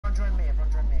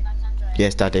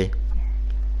Yes, Daddy.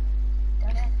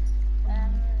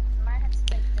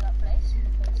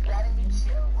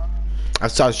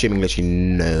 I've started streaming. Literally,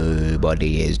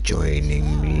 nobody is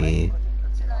joining me.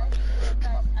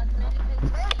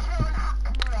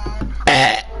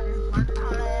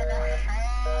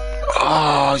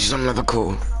 Oh, she's on another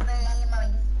call.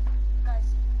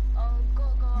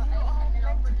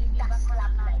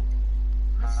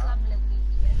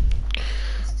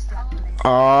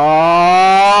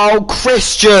 Oh,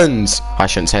 Christians! I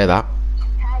shouldn't say that.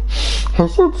 I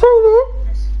shouldn't say that.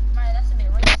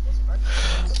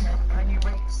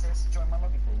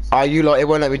 Are you lot? It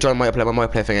won't let me join multiplayer. My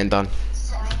multiplayer thing ain't done.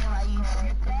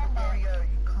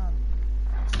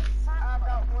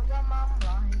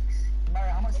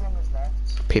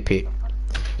 PP.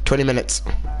 20 minutes.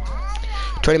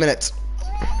 20 minutes.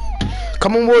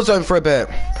 Come on Warzone for a bit.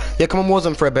 Yeah, come on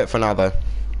Warzone for a bit for now though.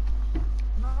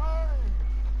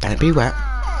 Don't be wet.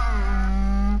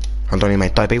 Hold on,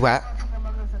 mate. Don't be wet.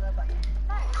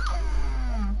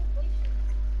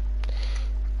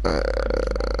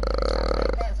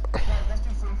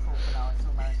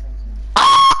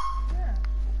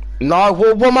 No,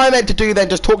 what am I meant to do then?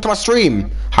 Just talk to my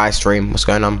stream. Hi stream, what's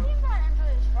going on?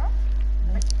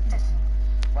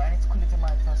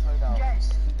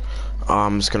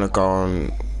 I'm just gonna go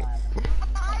on.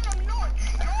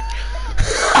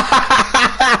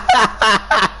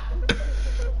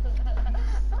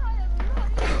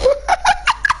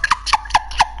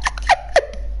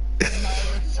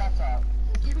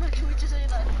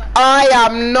 I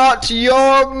am not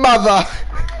your mother.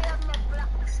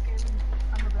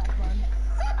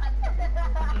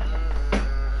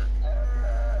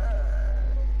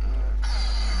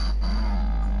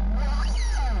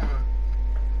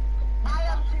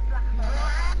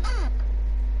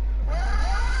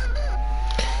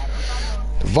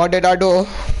 What did I do?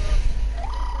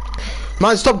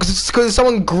 Man, stop! Because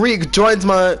someone Greek joins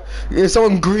my, if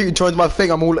someone Greek joins my thing,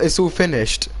 it's all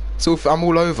finished. I'm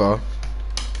all over.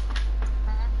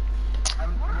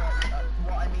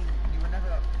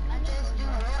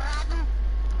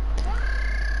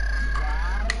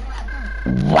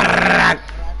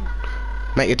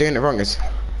 Mate, you're doing it wrong. It's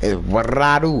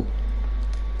waradu.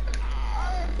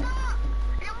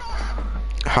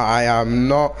 I am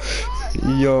not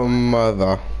your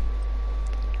mother.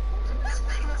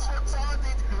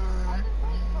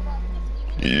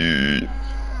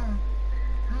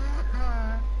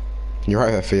 You're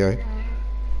right there, Theo.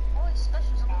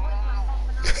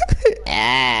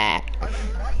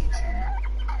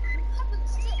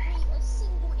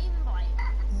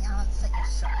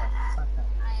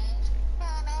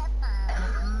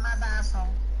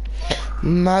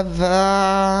 Mother.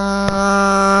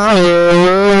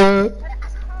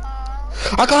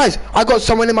 Oh, guys, I got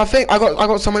someone in my thing. I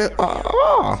got someone in.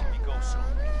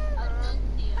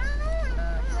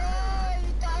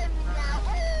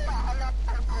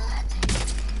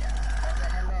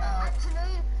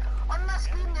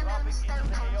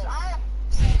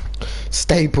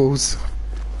 Staples.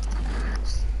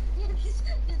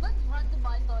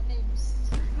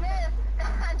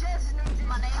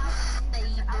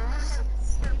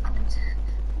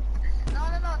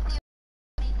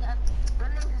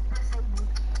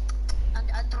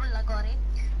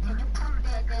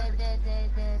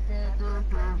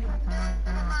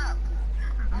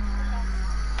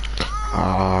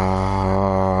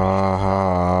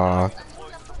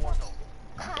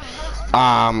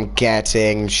 I'm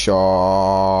getting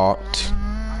shot.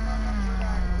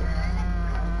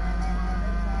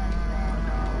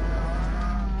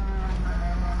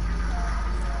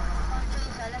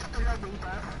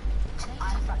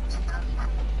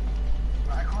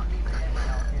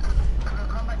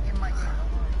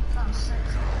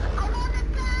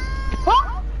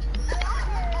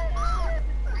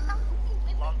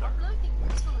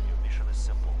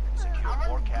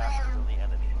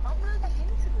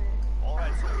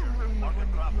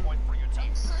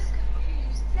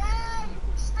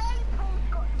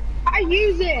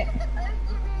 Use it.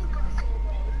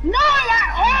 No, at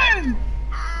home.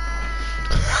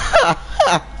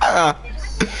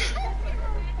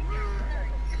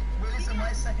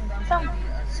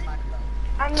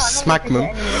 Smack them.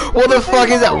 What the fuck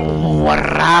is that?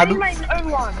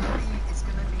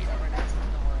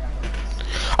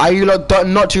 Are you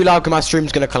not too loud? Cause my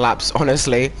stream's gonna collapse.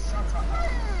 Honestly,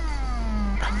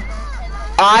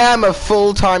 I am a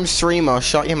full-time streamer.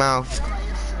 Shut your mouth.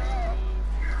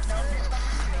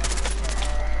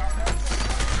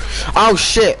 Oh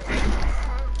shit!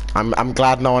 I'm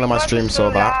glad no one on my stream saw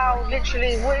that.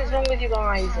 Literally, what is wrong with you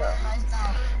guys?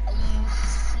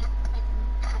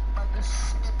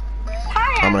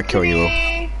 I'm gonna kill you all.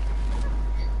 Brittany.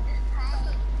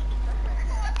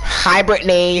 Hi,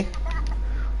 Brittany.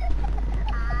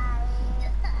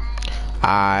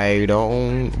 I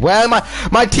don't. Well,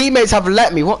 my teammates have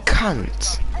let me. What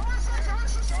cunt?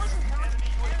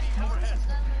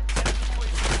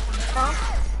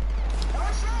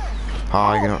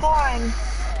 Oh, you know. Fine.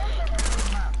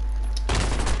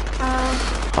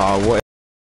 Oh, what?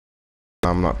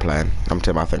 I'm not playing. I'm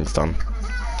till my thing's done.